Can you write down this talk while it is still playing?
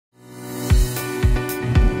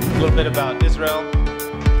little bit about Israel.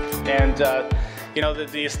 And you know,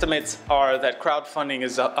 the estimates are that crowdfunding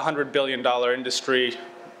is a $100 billion industry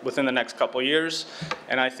within the next couple years,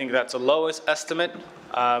 and I think that's the lowest estimate.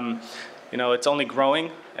 You know, it's only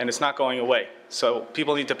growing and it's not going away. So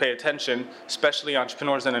people need to pay attention, especially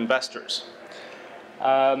entrepreneurs and investors.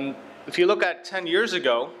 If you look at 10 years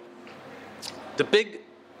ago, the big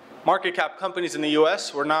market cap companies in the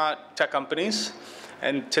US were not tech companies,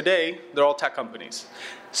 and today they're all tech companies.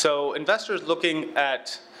 So investors looking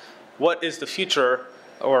at what is the future,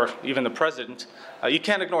 or even the present, you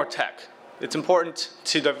can't ignore tech. It's important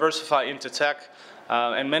to diversify into tech,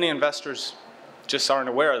 and many investors just aren't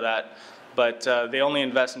aware of that, but they only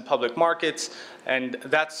invest in public markets, and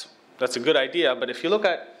that's a good idea. But if you look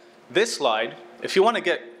at this slide, if you want to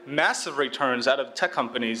get massive returns out of tech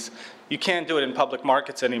companies, you can't do it in public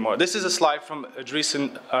markets anymore. This is a slide from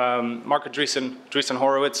Mark Andreessen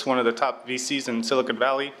Horowitz, one of the top VCs in Silicon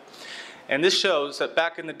Valley. And this shows that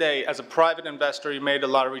back in the day, as a private investor, you made a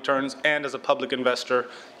lot of returns, and as a public investor,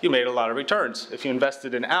 you made a lot of returns. If you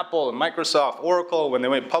invested in Apple and Microsoft, Oracle, when they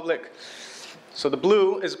went public. So the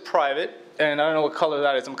blue is private, and I don't know what color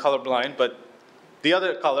that is, I'm colorblind, but the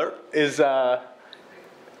other color is,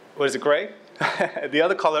 what is it, gray? The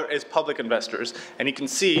other color is public investors, and you can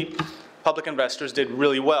see public investors did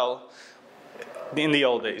really well in the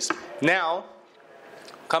old days. Now,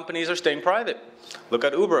 companies are staying private. Look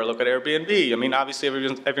at Uber, look at Airbnb. I mean, obviously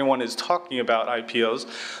everyone is talking about IPOs,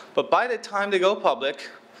 but by the time they go public,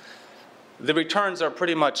 the returns are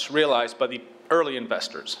pretty much realized by the early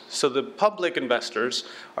investors. So the public investors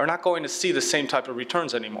are not going to see the same type of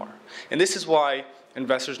returns anymore. And this is why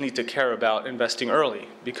investors need to care about investing early,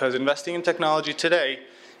 because investing in technology today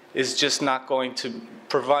is just not going to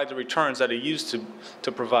provide the returns that it used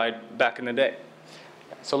to provide back in the day.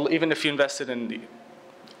 So even if you invested in the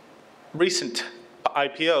recent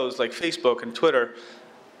IPOs like Facebook and Twitter,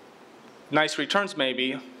 nice returns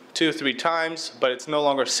maybe, 2 or 3 times, but it's no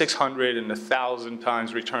longer 600 and 1,000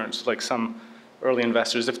 times returns like some early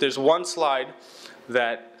investors. If there's one slide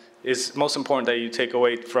that is most important that you take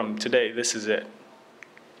away from today, this is it.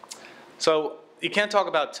 So you can't talk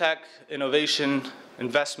about tech, innovation,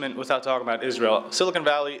 investment without talking about Israel. Silicon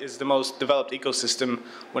Valley is the most developed ecosystem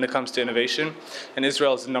when it comes to innovation, and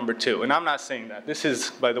Israel is number 2. And I'm not saying that. This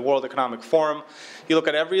is by the World Economic Forum. You look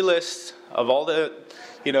at every list of all the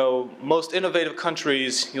most innovative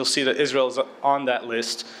countries, you'll see that Israel is on that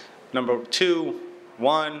list. Number 2,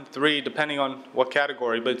 1, 3, depending on what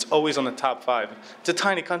category, but it's always on the top 5. It's a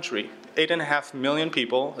tiny country, 8.5 million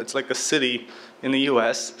people. It's like a city in the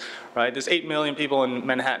US, right? There's 8 million people in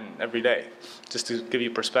Manhattan every day, just to give you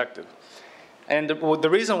perspective. And the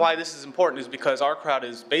reason why this is important is because OurCrowd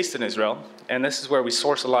is based in Israel, and this is where we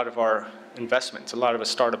source a lot of our investments, a lot of a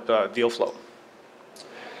startup deal flow.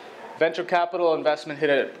 Venture capital investment hit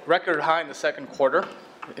a record high in the second quarter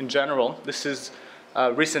in general. This is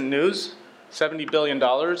recent news, $70 billion.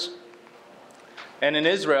 And in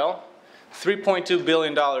Israel, $3.2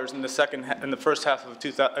 billion in the second half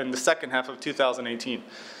of 2018.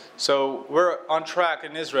 So we're on track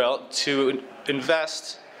in Israel to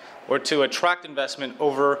invest or to attract investment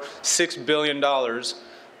over $6 billion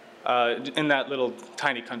in that little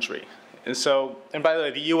tiny country. And by the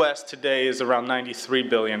way, the US today is around $93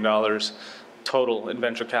 billion total in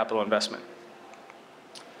venture capital investment.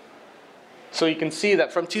 So you can see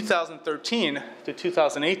that from 2013 to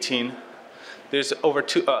 2018, there's over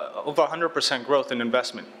 100% growth in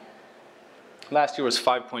investment. Last year was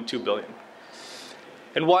 5.2 billion.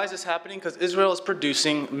 And why is this happening? Because Israel is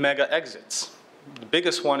producing mega exits. The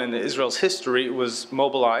biggest one in Israel's history was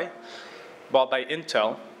Mobileye, bought by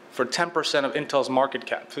Intel for 10% of Intel's market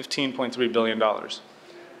cap, $15.3 billion.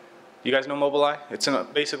 You guys know Mobileye? It's in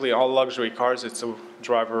basically all luxury cars. It's a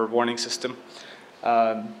driver warning system,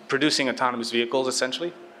 producing autonomous vehicles,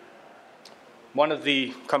 essentially. One of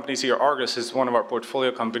the companies here, Argus, is one of our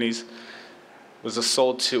portfolio companies, was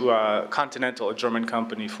sold to Continental, a German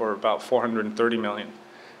company, for about 430 million.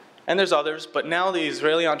 And there's others, but now the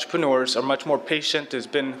Israeli entrepreneurs are much more patient. There's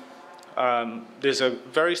a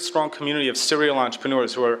very strong community of serial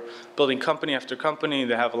entrepreneurs who are building company after company.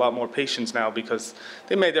 They have a lot more patience now because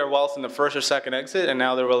they made their wealth in the first or second exit, and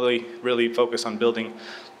now they're really focused on building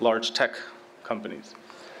large tech companies.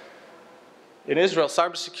 In Israel,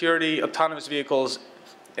 cybersecurity, autonomous vehicles,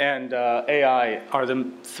 and AI are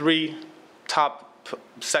the 3 top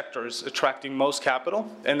sectors attracting most capital,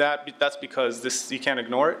 and that's because you can't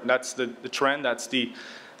ignore it. That's the trend. That's the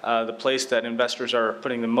place that investors are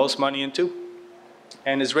putting the most money into.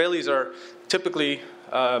 And Israelis are typically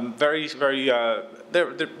very, very,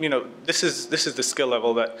 you know, this is the skill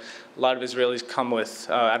level that a lot of Israelis come with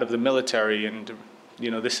out of the military, and you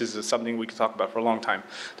know, this is something we could talk about for a long time.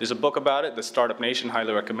 There's a book about it, The Startup Nation,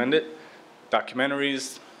 highly recommend it.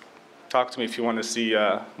 Documentaries, talk to me if you want to see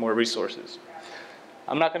more resources.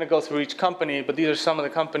 I'm not going to go through each company, but these are some of the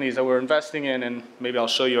companies that we're investing in, and maybe I'll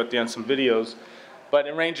show you at the end some videos. But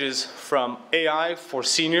it ranges from AI for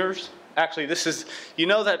seniors. Actually, this is, you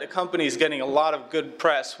know that a company is getting a lot of good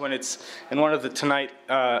press when it's in one of the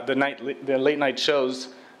the late night shows.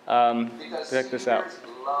 Check this out.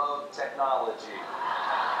 Love technology.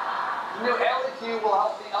 The new LEQ will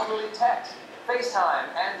help the elderly text, FaceTime,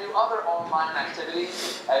 and do other online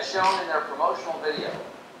activities as shown in their promotional video.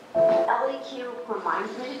 LEQ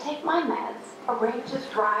reminds me to take my meds, arranges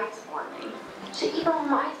rides for me. She even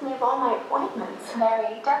reminds me of all my appointments.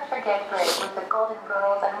 Mary, don't forget bridge with the Golden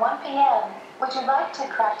Girls at 1 p.m. Would you like to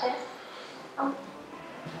practice? Oh,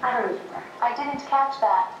 I don't need that. I didn't catch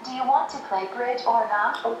that. Do you want to play bridge or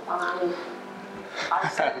not? Oh, fine. I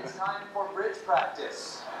said it's time for bridge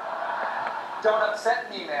practice. Don't upset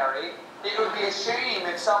me, Mary. It would be a shame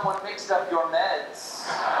if someone mixed up your meds.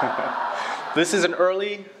 This is an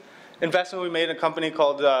early investment we made in a company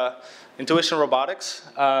called Intuition Robotics.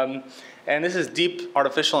 And this is deep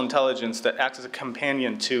artificial intelligence that acts as a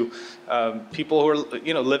companion to people who are,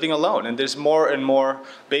 you know, living alone. And there's more and more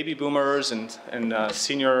baby boomers and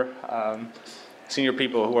senior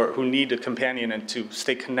people who need a companion and to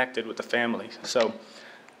stay connected with the family. So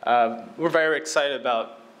we're very excited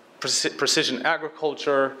about precision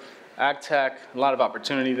agriculture, ag tech, a lot of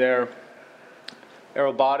opportunity there.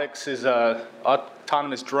 Aerobotics is an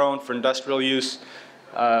autonomous drone for industrial use.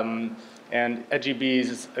 And EGBs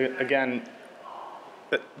is, again,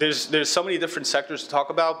 there's so many different sectors to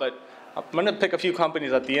talk about, but I'm going to pick a few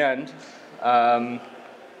companies at the end to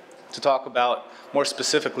talk about more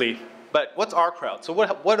specifically. But what's OurCrowd? So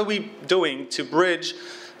what are we doing to bridge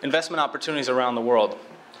investment opportunities around the world?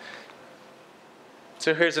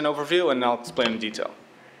 So here's an overview, and I'll explain in detail.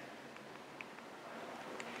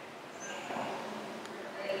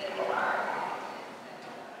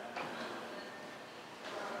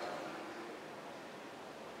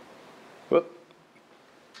 Whoop.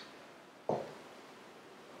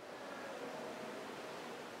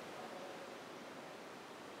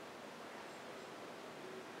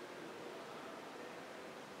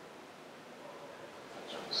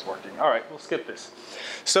 It's working. All right, we'll skip this.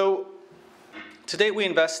 So to date, we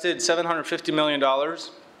invested $750 million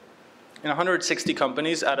in 160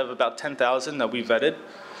 companies out of about 10,000 that we vetted.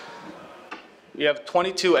 We have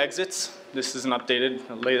 22 exits. This is an updated,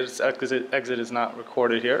 the latest exit is not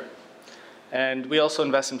recorded here. And we also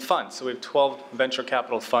invest in funds. So we have 12 venture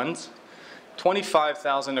capital funds,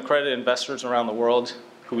 25,000 accredited investors around the world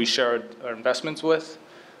who we share our investments with.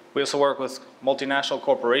 We also work with multinational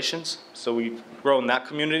corporations, so we've grown that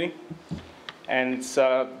community. And it's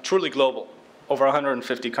truly global, over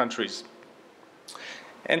 150 countries.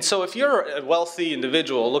 And so if you're a wealthy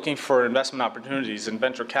individual looking for investment opportunities in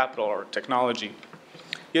venture capital or technology,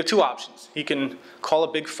 you have two options. You can call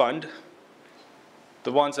a big fund,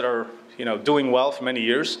 the ones that are, you know, doing well for many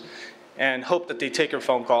years, and hope that they take your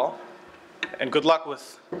phone call. And good luck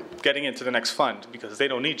with getting into the next fund, because they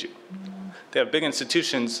don't need you. They have big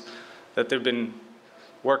institutions that they've been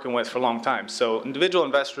working with for a long time. So individual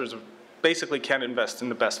investors basically can't invest in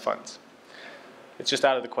the best funds. It's just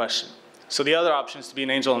out of the question. So the other option is to be an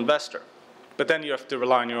angel investor. But then you have to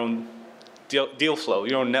rely on your own deal flow,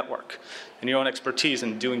 your own network, and your own expertise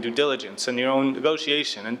in doing due diligence, and your own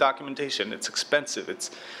negotiation and documentation. It's expensive.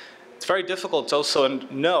 It's very difficult to also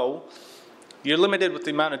know you're limited with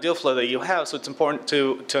the amount of deal flow that you have, so it's important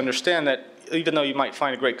to understand that even though you might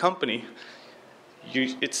find a great company,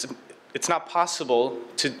 it's not possible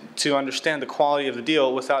to understand the quality of the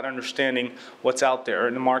deal without understanding what's out there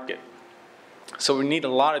in the market. So we need a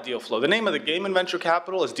lot of deal flow. The name of the game in venture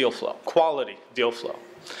capital is deal flow, quality deal flow.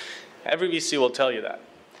 Every VC will tell you that.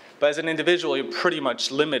 But as an individual, you're pretty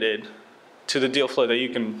much limited to the deal flow that you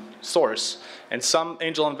can source. And some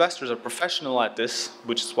angel investors are professional at this,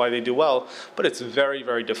 which is why they do well, but it's very,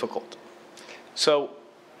 very difficult. So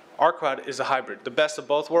OurCrowd is a hybrid, the best of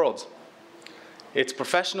both worlds. It's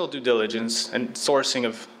professional due diligence and sourcing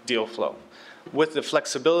of deal flow with the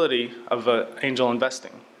flexibility of angel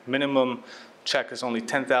investing. Minimum check is only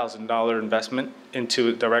 $10,000 investment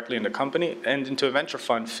directly in the company, and into a venture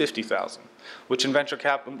fund, $50,000, which in venture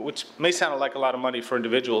capital, which may sound like a lot of money for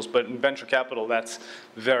individuals, but in venture capital, that's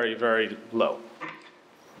very, very low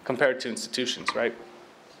compared to institutions, right?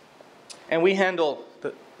 And we handle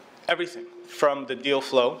everything from the deal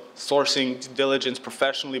flow, sourcing due diligence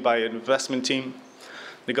professionally by an investment team,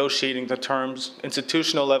 negotiating the terms,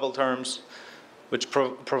 institutional level terms, which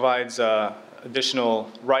provides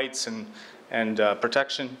additional rights and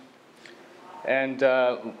protection. And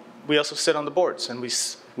we also sit on the boards, and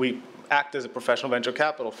we act as a professional venture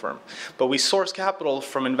capital firm. But we source capital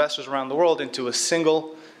from investors around the world into a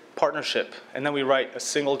single partnership, and then we write a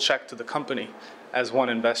single check to the company as one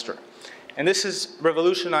investor. And this is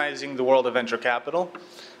revolutionizing the world of venture capital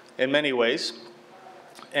in many ways.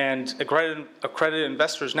 And accredited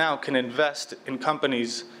investors now can invest in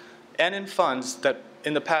companies and in funds that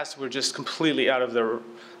in the past were just completely out of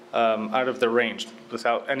their range,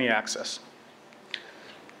 without any access.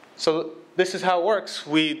 So this is how it works.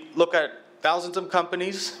 We look at thousands of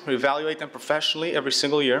companies, we evaluate them professionally every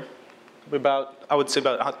single year. I would say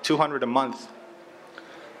about 200 a month.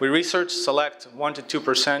 We research, select 1% to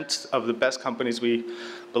 2% of the best companies we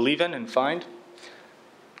believe in and find.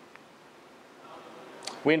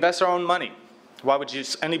 We invest our own money. Why would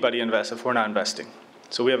anybody invest if we're not investing?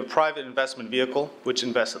 So we have a private investment vehicle which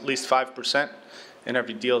invests at least 5% in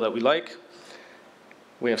every deal that we like.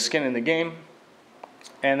 We have skin in the game.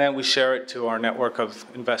 And then we share it to our network of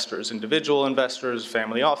investors, individual investors,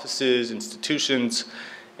 family offices, institutions,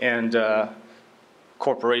 and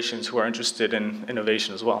corporations who are interested in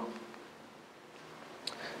innovation as well.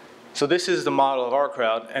 So this is the model of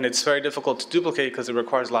OurCrowd, and it's very difficult to duplicate because it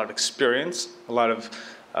requires a lot of experience,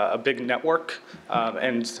 a big network,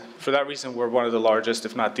 and for that reason we're one of the largest,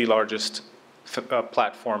 if not the largest,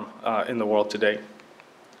 platform in the world today.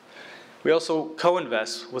 We also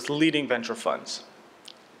co-invest with leading venture funds.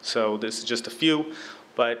 So this is just a few,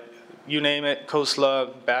 but you name it,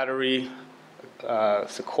 Khosla, Battery,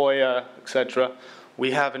 Sequoia, etc.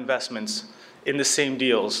 We have investments in the same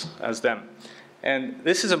deals as them. And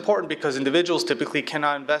this is important because individuals typically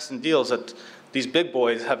cannot invest in deals that these big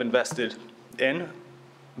boys have invested in,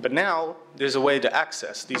 but now there's a way to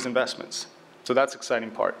access these investments. So that's the exciting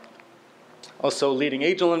part. Also leading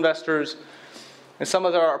angel investors, and some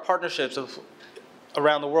of our partnerships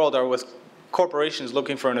around the world are with corporations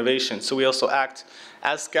looking for innovation. So we also act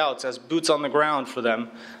as scouts, as boots on the ground for them,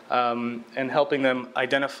 and helping them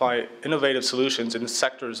identify innovative solutions in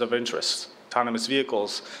sectors of interest. Autonomous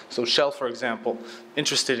vehicles. So Shell, for example,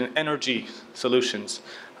 interested in energy solutions,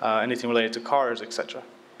 anything related to cars, etc.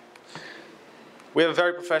 We have a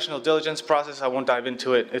very professional diligence process. I won't dive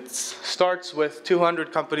into it. It starts with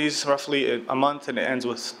 200 companies roughly a month, and it ends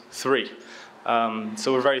with 3.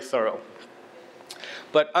 So we're very thorough.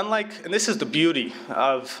 But unlike, and this is the beauty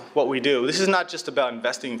of what we do, this is not just about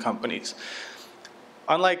investing in companies.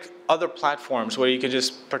 Unlike other platforms where you can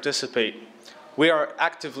just participate, we are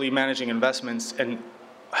actively managing investments and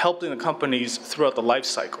helping the companies throughout the life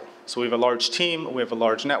cycle. So we have a large team, we have a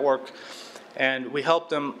large network, and we help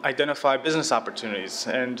them identify business opportunities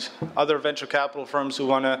and other venture capital firms who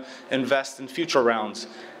want to invest in future rounds,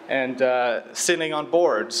 and sitting on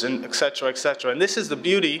boards, and et cetera, et cetera. And this is the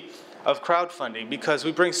beauty of crowdfunding, because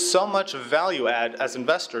we bring so much value add as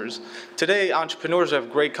investors. Today, entrepreneurs who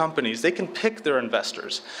have great companies, they can pick their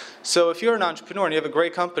investors. So if you're an entrepreneur and you have a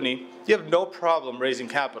great company, you have no problem raising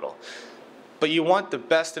capital. But you want the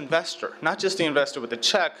best investor, not just the investor with a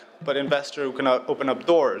check, but an investor who can open up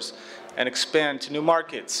doors and expand to new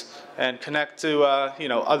markets and connect to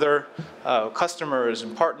other customers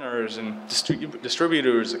and partners and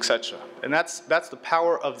distributors, etc. And that's the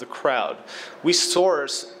power of the crowd. We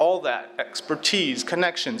source all that expertise,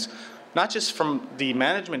 connections, not just from the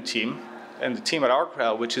management team and the team at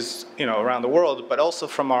OurCrowd, which is around the world, but also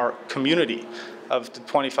from our community of the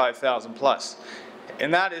 25,000 plus.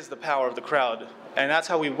 And that is the power of the crowd. And that's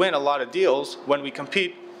how we win a lot of deals when we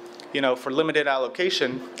compete for limited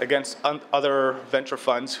allocation against other venture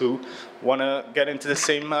funds who want to get into the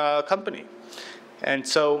same company. And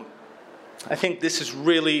so I think this is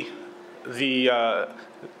really the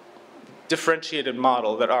differentiated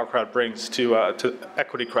model that OurCrowd brings to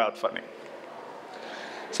equity crowdfunding.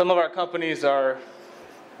 Some of our companies are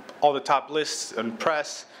all the top lists and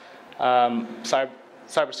press.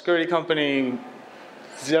 Cybersecurity company,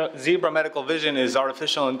 Zebra Medical Vision is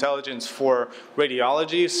artificial intelligence for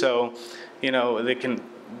radiology. So,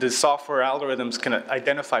 the software algorithms can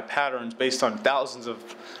identify patterns based on thousands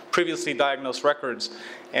of previously diagnosed records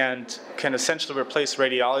and can essentially replace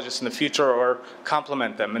radiologists in the future or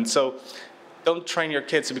complement them. And so, don't train your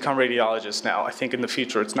kids to become radiologists now. I think in the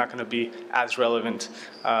future it's not going to be as relevant.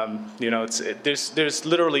 There's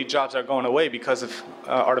literally jobs that are going away because of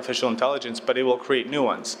artificial intelligence, but it will create new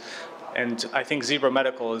ones. And I think Zebra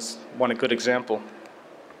Medical is one good example.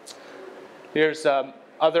 Here's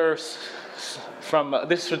other from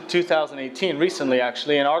this is 2018, recently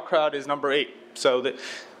actually, and OurCrowd is number 8. So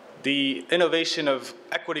the innovation of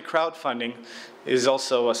equity crowdfunding is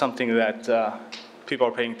also something that people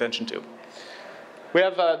are paying attention to. We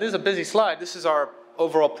have, this is a busy slide. This is our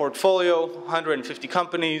overall portfolio, 150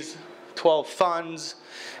 companies, 12 funds,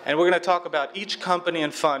 and we're going to talk about each company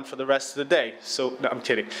and fund for the rest of the day. So, no, I'm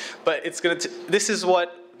kidding. But it's going to,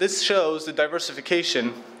 this shows the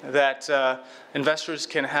diversification that investors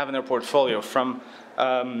can have in their portfolio, from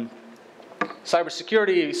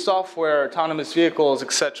cybersecurity, software, autonomous vehicles,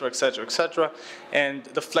 et cetera, et cetera, et cetera. And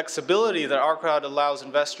the flexibility that OurCrowd allows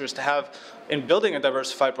investors to have in building a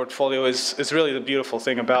diversified portfolio is really the beautiful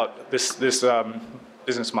thing about this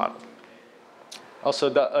business model.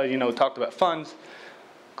 Also, talked about funds,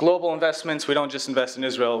 global investments. We don't just invest in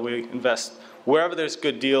Israel. We invest wherever there's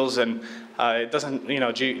good deals, and it doesn't,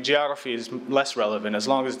 geography is less relevant. As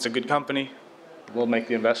long as it's a good company, we'll make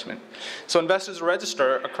the investment. So investors who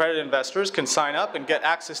register, accredited investors, can sign up and get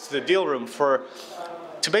access to the deal room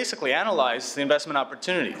to basically analyze the investment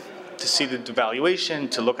opportunity, to see the valuation,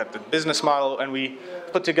 to look at the business model, and we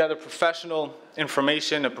put together professional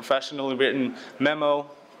information, a professionally written memo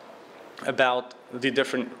about the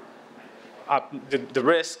different the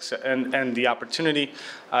risks and the opportunity.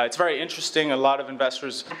 It's very interesting. A lot of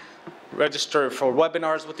investors register for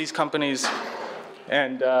webinars with these companies,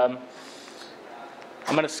 and I'm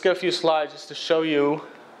going to skip a few slides just to show you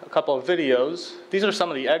a couple of videos. These are some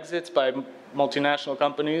of the exits by multinational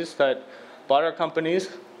companies that bought our companies.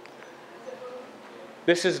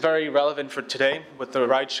 This is very relevant for today with the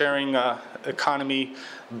ride-sharing economy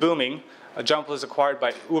booming. Jump was acquired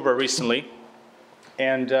by Uber recently,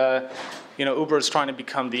 and Uber is trying to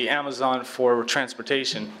become the Amazon for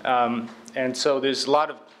transportation. And so there's a lot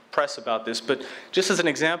of press about this. But just as an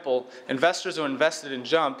example, investors who invested in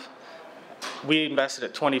Jump, we invested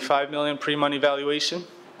at 25 million pre-money valuation.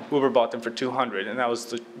 Uber bought them for 200, and that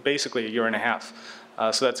was basically a year and a half.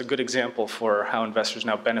 So that's a good example for how investors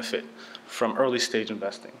now benefit from early stage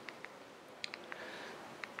investing.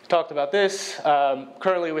 Talked about this.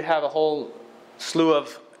 Currently we have a whole slew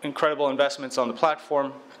of incredible investments on the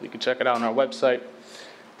platform. You can check it out on our website.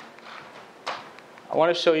 I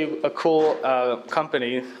want to show you a cool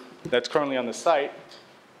company that's currently on the site.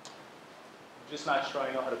 I'm just not sure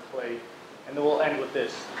I know how to play. And then we'll end with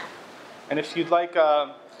this. And if you'd like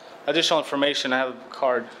additional information, I have a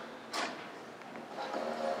card.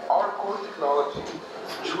 Our core technology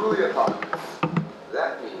is truly autonomous.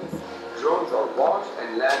 That means drones are launched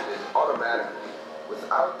and landed automatically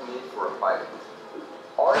without need for a pilot.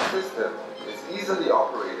 Our system is easily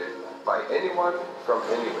operated by anyone from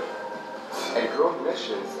anywhere, and drone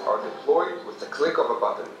missions are deployed with the click of a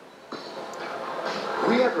button.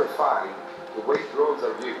 We have refined the way drones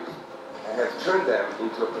are used and have turned them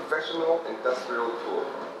into a professional industrial tool.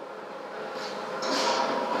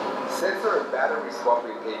 Sensor and battery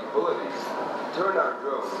swapping capabilities turn our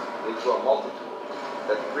drone into a multi-tool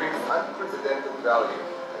that brings unprecedented value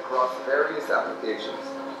across various applications.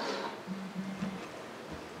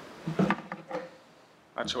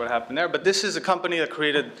 Not sure what happened there, but this is a company that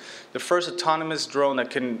created the first autonomous drone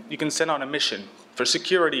that you can send on a mission for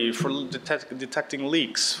security, for detecting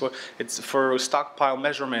leaks, for stockpile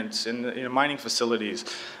measurements in mining facilities.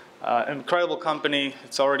 An incredible company.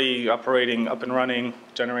 It's already operating, up and running,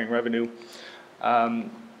 generating revenue.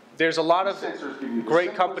 There's a lot of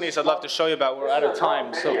great companies I'd love to show you about. We're out of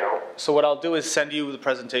time, so what I'll do is send you the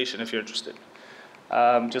presentation if you're interested.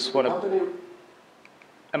 I'm going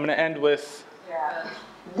to end with.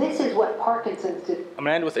 This is what Parkinson's did. I'm going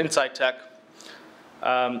to end with Insight Tech.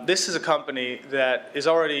 This is a company that is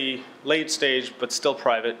already late stage but still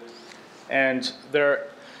private, and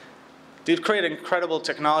they've created incredible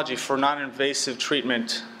technology for non-invasive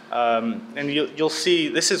treatment. And you'll see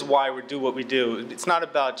this is why we do what we do. It's not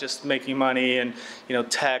about just making money and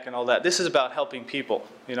tech and all that. This is about helping people,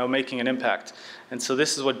 making an impact. And so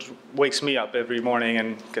this is what wakes me up every morning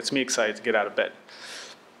and gets me excited to get out of bed.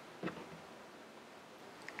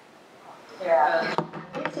 Yeah.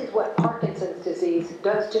 This is what Parkinson's disease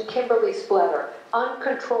does to Kimberly Splatter.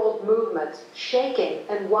 Uncontrolled movements, shaking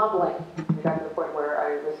and wobbling. I got to the point where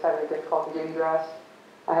I was having difficulty getting dressed.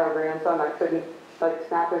 I have a grandson. I couldn't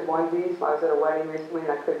snap his onesies. I was at a wedding recently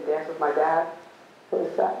and I couldn't dance with my dad. What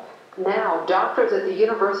is that? Now, doctors at the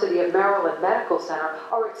University of Maryland Medical Center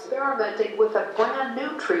are experimenting with a brand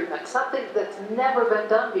new treatment, something that's never been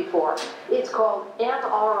done before. It's called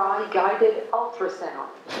MRI-guided ultrasound.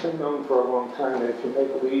 It's been known for a long time that if you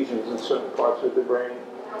make lesions in certain parts of the brain,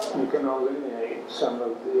 you can eliminate some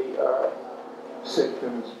of the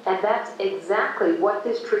symptoms. And that's exactly what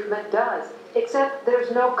this treatment does, except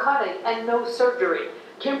there's no cutting and no surgery.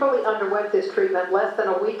 Kimberly underwent this treatment less than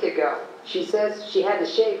a week ago. She says she had to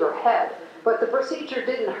shave her head, but the procedure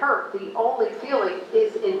didn't hurt. The only feeling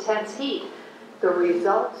is intense heat. The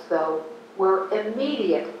results, though, were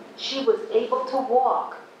immediate. She was able to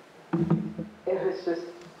walk. It was just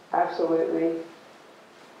absolutely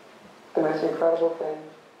the most incredible thing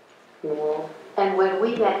in the world. And when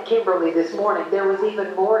we met Kimberly this morning, there was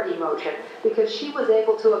even more emotion because she was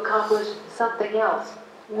able to accomplish something else,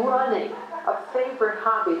 running, a favorite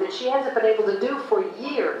hobby that she hasn't been able to do for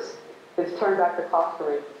years. It's turned back the clock for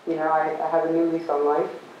me. You know, I have a new lease on life.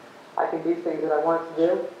 I can do things that I want to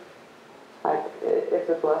do. It's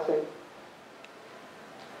a blessing.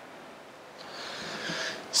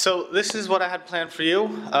 So this is what I had planned for you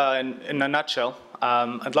in a nutshell.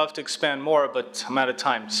 I'd love to expand more, but I'm out of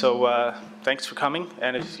time. So thanks for coming.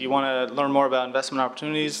 And if you want to learn more about investment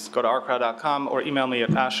opportunities, go to OurCrowd.com or email me at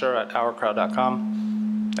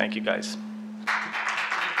asher@OurCrowd.com. Thank you, guys.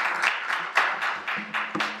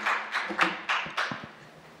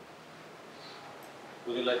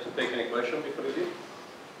 Would you like to take any question before you leave?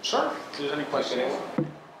 Sure. If there's any questions.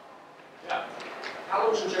 Yeah. How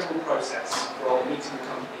long is the general process from meeting the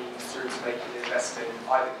company through to making an investment,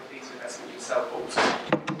 either complete an investment yourself or also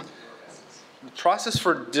investors? The process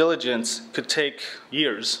for diligence could take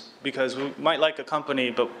years because we might like a company,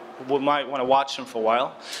 but we might want to watch them for a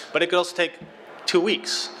while. But it could also take 2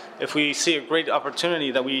 weeks. If we see a great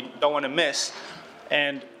opportunity that we don't want to miss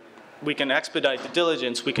and we can expedite the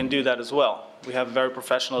diligence, we can do that as well. We have a very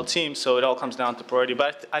professional team, so it all comes down to priority.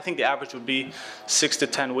 But I think the average would be 6 to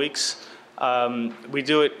 10 weeks. We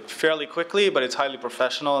do it fairly quickly, but it's highly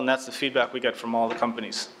professional, and that's the feedback we get from all the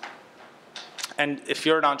companies. And if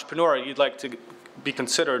you're an entrepreneur, you'd like to be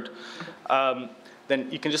considered, then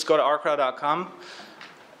you can just go to OurCrowd.com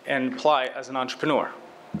and apply as an entrepreneur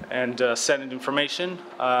and send in information.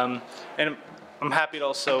 And I'm happy to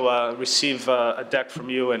also receive a deck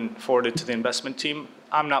from you and forward it to the investment team.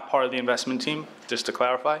 I'm not part of the investment team, just to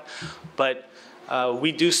clarify, but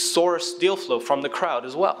we do source deal flow from the crowd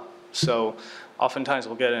as well. So oftentimes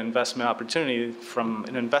we'll get an investment opportunity from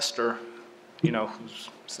an investor, you know, who's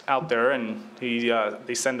out there, and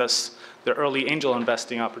they send us their early angel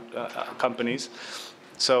investing companies.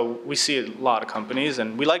 So we see a lot of companies,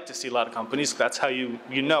 and we like to see a lot of companies. That's how you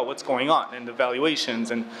know what's going on and the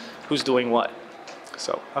valuations and who's doing what.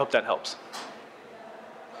 So I hope that helps.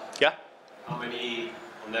 Yeah? How many,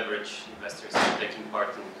 on average, investors are taking part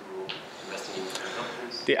into investing in different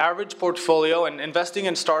companies? The average portfolio, and investing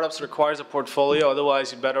in startups requires a portfolio,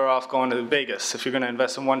 otherwise you're better off going to Vegas. If you're going to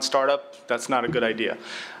invest in one startup, that's not a good idea.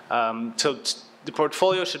 So the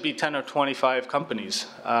portfolio should be 10 or 25 companies,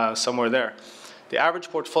 somewhere there. The average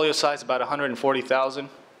portfolio size is about 140,000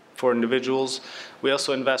 for individuals. We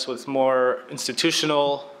also invest with more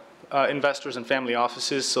institutional investors and family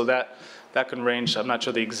offices, so that can range. I'm not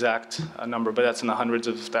sure the exact number, but that's in the hundreds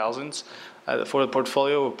of thousands for the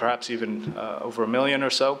portfolio, or perhaps even over 1 million or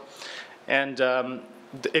so. And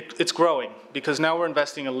it's growing because now we're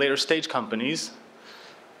investing in later stage companies,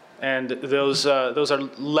 and those are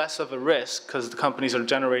less of a risk because the companies are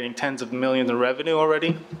generating tens of millions in revenue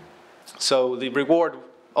already. So the reward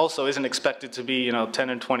also isn't expected to be 10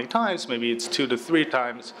 and 20 times. Maybe it's 2 to 3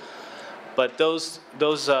 times. But those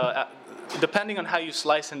depending on how you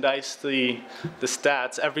slice and dice the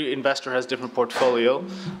stats, every investor has different portfolio,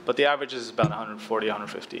 but the average is about 140,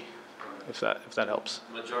 150, if that helps.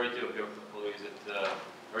 Majority of your portfolio, is it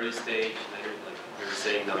early stage, later, like you were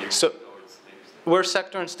saying now you're so towards later stage? We're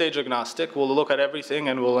sector and stage agnostic. We'll look at everything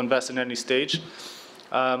and we'll invest in any stage.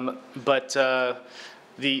 The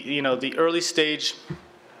early stage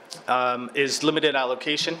is limited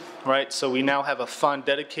allocation, right? So we now have a fund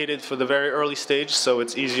dedicated for the very early stage, so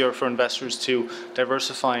it's easier for investors to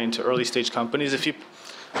diversify into early stage companies.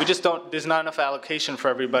 There's not enough allocation for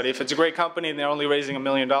everybody. If it's a great company and they're only raising $1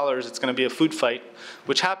 million, it's going to be a food fight,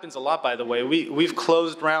 which happens a lot, by the way. We've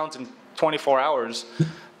closed rounds in 24 hours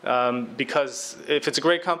because if it's a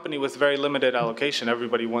great company with very limited allocation,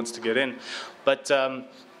 everybody wants to get in. But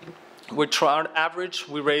on average,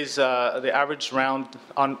 we raise the average round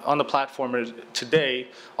on the platform today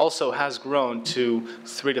also has grown to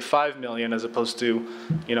 3 to 5 million as opposed to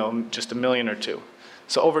just $1 million or $2 million.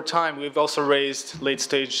 So over time, we've also raised late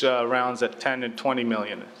stage rounds at 10 and 20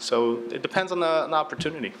 million. So it depends on the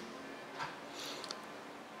opportunity.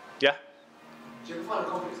 Yeah? Do you ever find a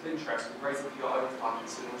conflict of interest with raising for your own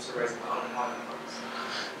funds and also raising for other funds?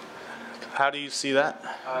 How do you see that? In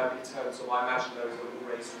terms of, I imagine those that will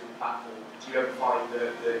raise through the platform. Do you ever find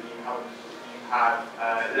that you have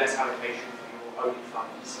less allocation for your only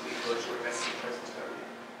funds because you're investing in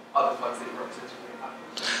other funds that you're representing in that?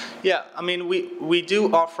 Yeah, I mean, we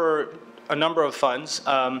do offer a number of funds,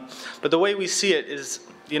 but the way we see it is,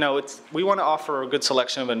 you know, we want to offer a good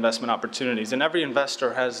selection of investment opportunities, and every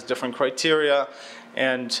investor has different criteria,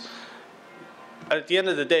 and at the end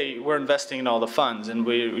of the day, we're investing in all the funds, and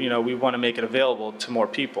we want to make it available to more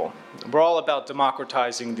people. We're all about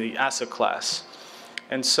democratizing the asset class,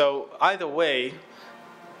 and so either way,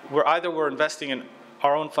 we're investing in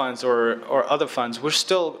our own funds or other funds. We're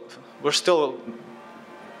still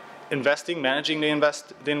investing, managing the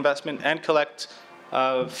investment, and collect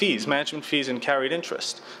fees, management fees, and carried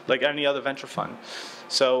interest, like any other venture fund.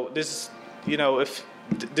 So this, you know,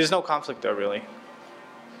 there's no conflict there really.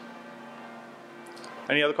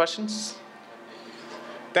 Any other questions?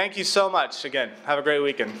 Thank you so much again. Have a great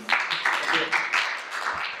weekend. Thank you.